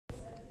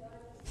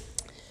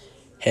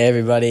Hey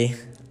everybody,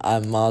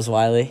 I'm Miles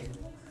Wiley,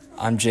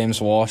 I'm James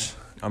Walsh.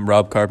 I'm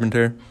Rob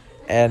Carpenter.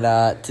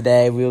 and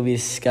today we will be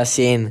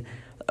discussing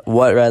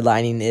what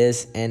redlining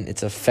is and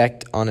its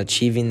effect on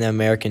achieving the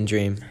American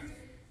dream.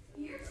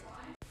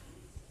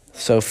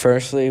 So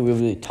firstly, we'll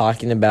be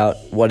talking about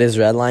what is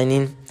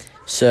redlining.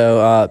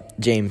 So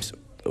James,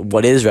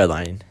 what is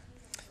redlining?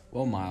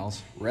 Well,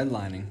 Miles,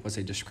 redlining was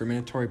a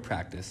discriminatory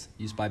practice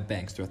used by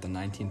banks throughout the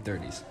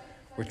 1930s,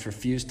 which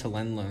refused to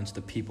lend loans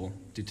to people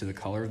due to the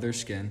color of their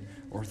skin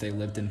or if they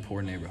lived in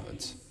poor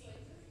neighborhoods.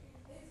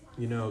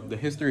 You know, the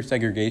history of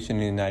segregation in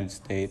the United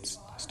States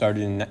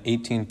started in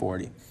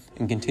 1840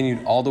 and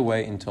continued all the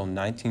way until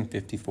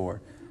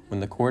 1954, when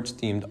the courts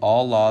deemed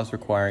all laws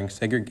requiring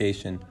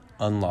segregation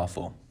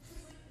unlawful.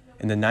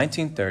 In the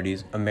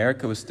 1930s,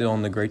 America was still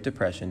in the Great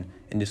Depression,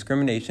 and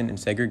discrimination and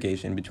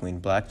segregation between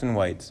blacks and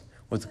whites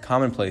was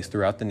commonplace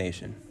throughout the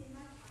nation.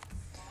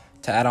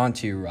 To add on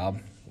to you, Rob,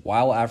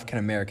 while African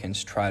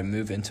Americans tried to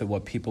move into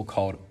what people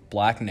called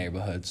black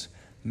neighborhoods,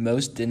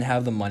 most didn't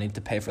have the money to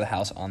pay for the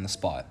house on the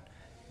spot.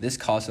 This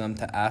caused them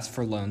to ask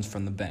for loans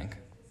from the bank.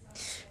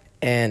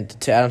 And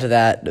to add on to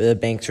that, the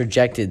banks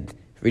rejected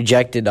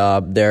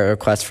their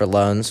request for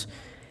loans,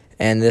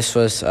 and this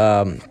was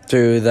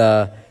through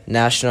the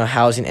National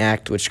Housing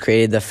Act, which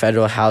created the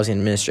Federal Housing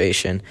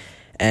Administration,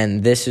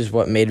 and this is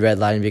what made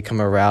redlining become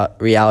a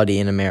reality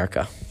in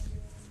America.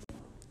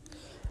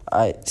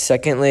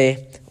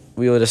 Secondly,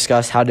 we will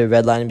discuss how did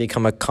redlining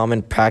become a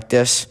common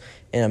practice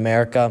in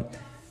America.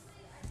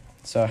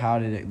 So how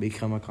did it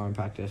become a common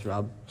practice,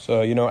 Rob?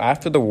 So,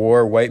 after the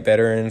war, white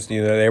veterans,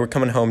 they were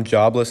coming home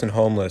jobless and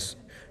homeless.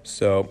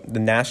 So the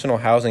National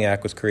Housing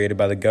Act was created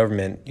by the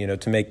government,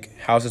 to make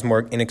houses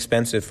more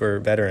inexpensive for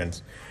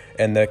veterans.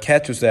 And the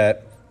catch was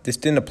that this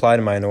didn't apply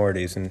to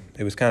minorities, and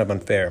it was kind of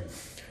unfair.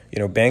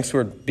 Banks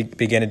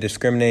began to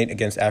discriminate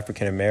against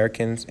African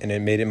Americans, and it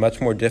made it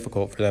much more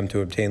difficult for them to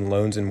obtain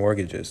loans and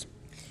mortgages.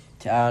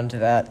 To add on to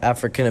that,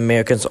 African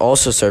Americans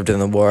also served in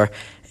the war,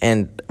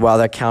 and while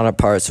their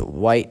counterparts,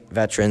 white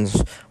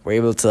veterans, were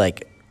able to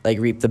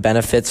reap the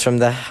benefits from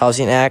the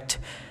Housing Act,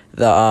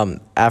 the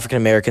African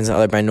Americans and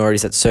other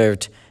minorities that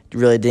served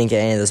really didn't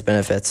get any of those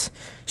benefits.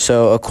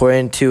 So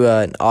according to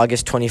an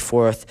August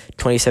 24th,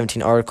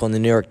 2017 article in the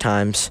New York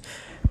Times,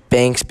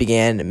 banks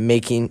began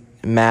making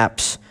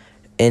maps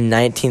in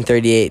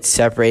 1938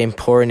 separating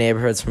poor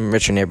neighborhoods from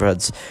richer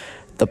neighborhoods.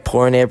 The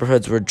poor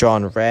neighborhoods were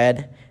drawn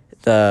red,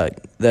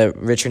 the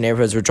richer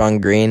neighborhoods were drawn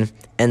green,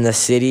 and the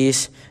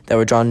cities that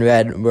were drawn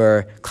red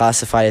were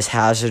classified as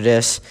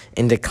hazardous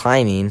and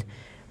declining,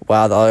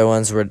 while the other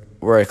ones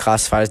were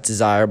classified as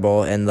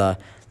desirable and the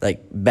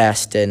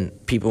best,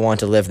 and people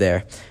want to live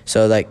there.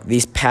 So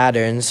these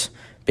patterns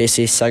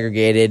basically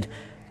segregated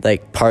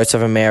parts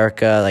of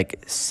America,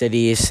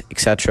 cities,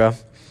 etc.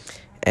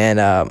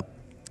 And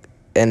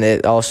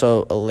it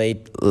also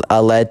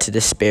led to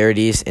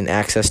disparities in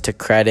access to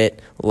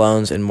credit,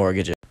 loans, and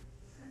mortgages.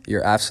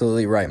 You're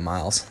absolutely right,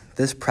 Miles.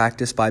 This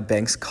practice by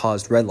banks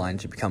caused redlining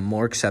to become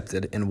more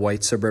accepted in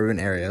white suburban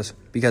areas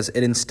because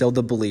it instilled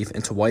the belief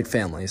into white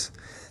families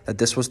that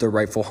this was their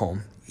rightful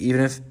home,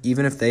 even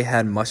if they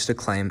had much to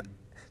claim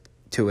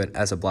to it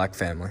as a black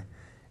family.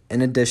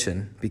 In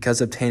addition, because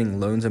obtaining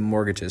loans and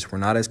mortgages were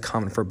not as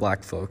common for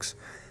black folks,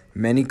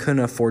 many couldn't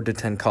afford to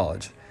attend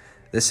college.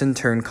 This in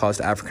turn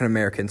caused African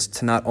Americans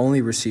to not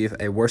only receive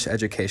a worse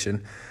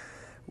education,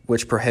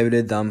 which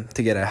prohibited them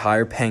to get a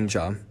higher paying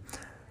job,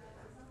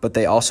 but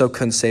they also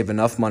couldn't save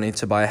enough money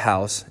to buy a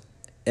house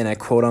in a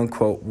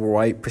quote-unquote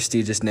white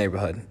prestigious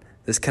neighborhood.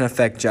 This can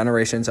affect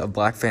generations of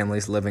black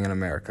families living in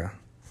America.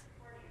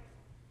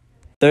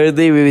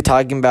 Thirdly, we'll be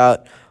talking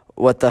about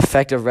what the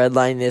effect of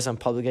redlining is on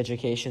public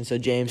education. So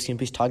James, can you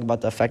please talk about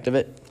the effect of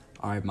it?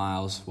 All right,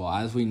 Miles. Well,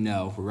 as we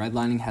know,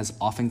 redlining has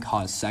often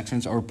caused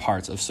sections or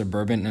parts of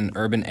suburban and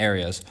urban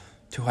areas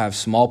to have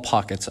small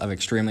pockets of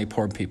extremely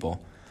poor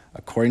people.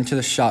 According to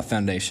the Schott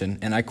Foundation,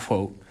 and I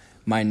quote,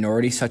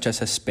 minorities such as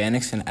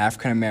Hispanics and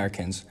African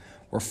Americans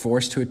were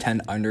forced to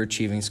attend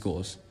underachieving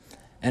schools.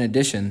 In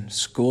addition,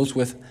 schools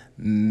with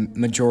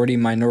majority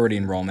minority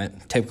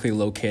enrollment, typically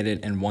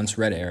located in once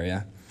red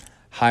area,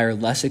 hire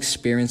less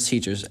experienced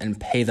teachers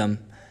and pay them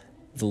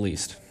the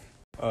least.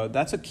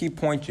 That's a key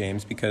point,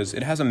 James, because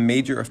it has a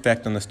major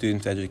effect on the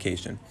student's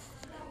education.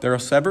 There are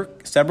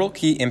several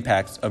key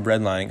impacts of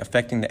redlining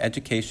affecting the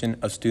education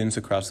of students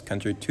across the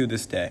country to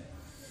this day.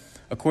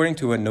 According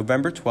to a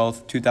November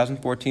 12,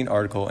 2014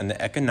 article in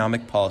the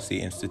Economic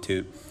Policy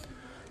Institute,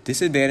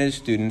 disadvantaged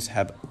students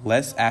have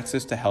less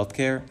access to health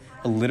care,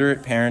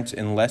 illiterate parents,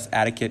 and less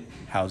adequate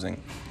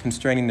housing,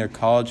 constraining their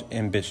college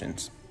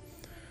ambitions.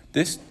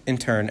 This, in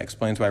turn,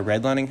 explains why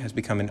redlining has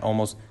become an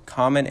almost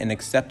common and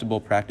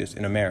acceptable practice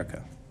in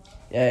America.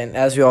 Yeah, and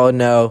as we all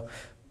know,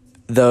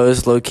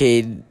 those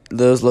located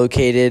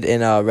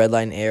in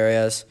redline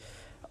areas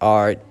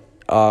are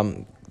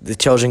the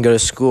children go to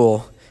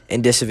school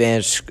in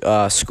disadvantaged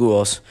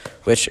schools,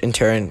 which in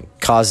turn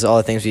causes all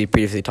the things we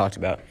previously talked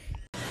about.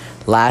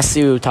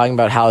 Lastly, we were talking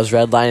about how is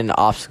redlining an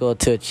obstacle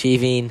to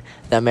achieving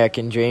the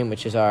American dream,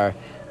 which is our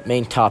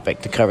main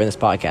topic to cover in this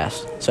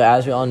podcast. So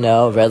as we all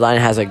know,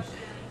 redlining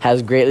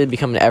has greatly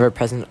become an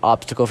ever-present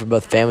obstacle for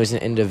both families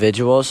and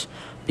individuals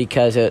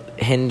because it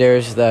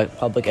hinders the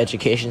public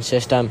education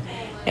system,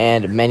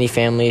 and many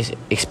families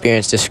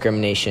experience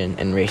discrimination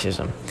and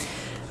racism.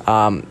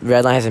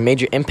 Redlining has a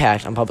major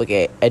impact on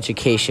public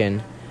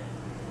education,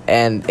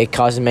 and it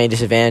causes many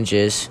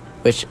disadvantages,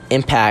 which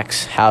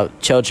impacts how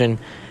children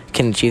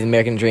can achieve the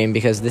American dream,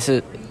 because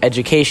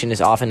education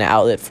is often an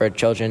outlet for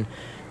children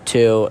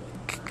to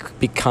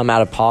become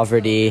out of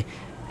poverty,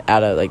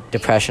 out of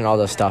depression, all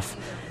those stuff.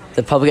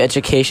 The public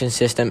education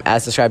system,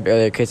 as described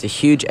earlier, creates a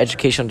huge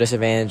educational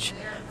disadvantage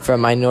for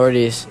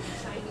minorities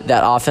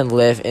that often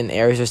live in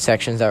areas or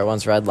sections that were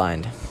once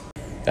redlined.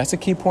 That's a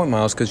key point,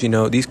 Miles, because,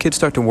 these kids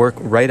start to work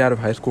right out of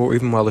high school or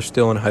even while they're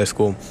still in high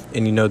school.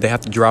 And, they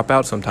have to drop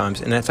out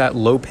sometimes, and that's at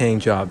low-paying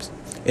jobs.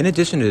 In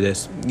addition to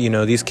this,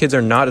 these kids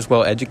are not as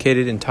well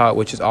educated and taught,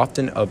 which is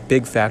often a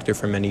big factor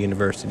for many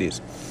universities.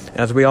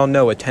 And as we all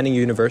know, attending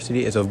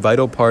university is a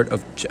vital part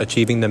of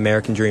achieving the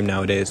American dream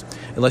nowadays,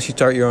 unless you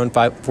start your own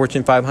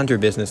Fortune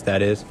 500 business,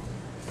 that is.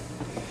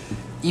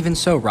 Even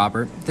so,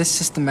 Robert, this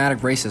systematic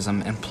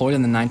racism employed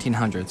in the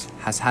 1900s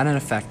has had an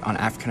effect on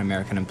African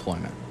American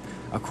employment.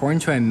 According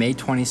to a May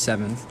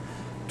 27,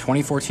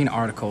 2014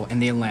 article in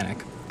The Atlantic,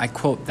 I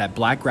quote that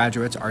black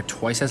graduates are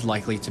twice as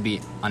likely to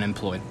be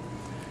unemployed.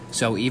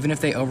 So even if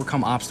they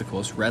overcome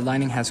obstacles,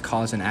 redlining has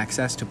caused an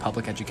access to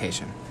public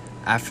education.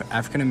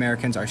 African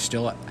Americans are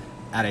still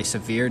at a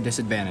severe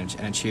disadvantage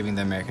in achieving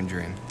the American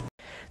dream.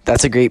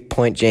 That's a great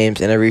point,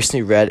 James, and I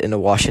recently read in a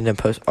Washington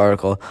Post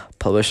article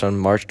published on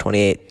March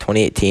 28,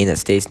 2018 that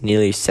states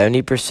nearly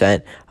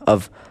 70%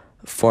 of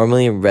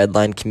formerly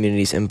redlined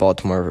communities in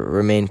Baltimore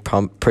remain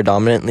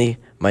predominantly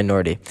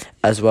minority,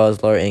 as well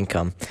as lower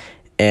income.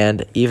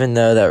 And even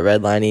though that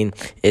redlining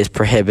is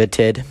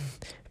prohibited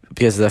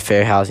because of the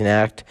Fair Housing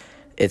Act,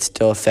 it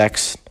still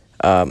affects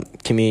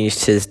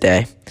communities to this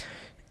day,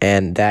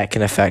 and that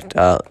can affect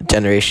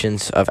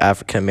generations of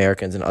African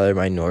Americans and other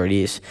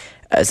minorities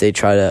as they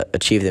try to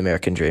achieve the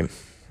American dream.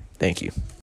 Thank you.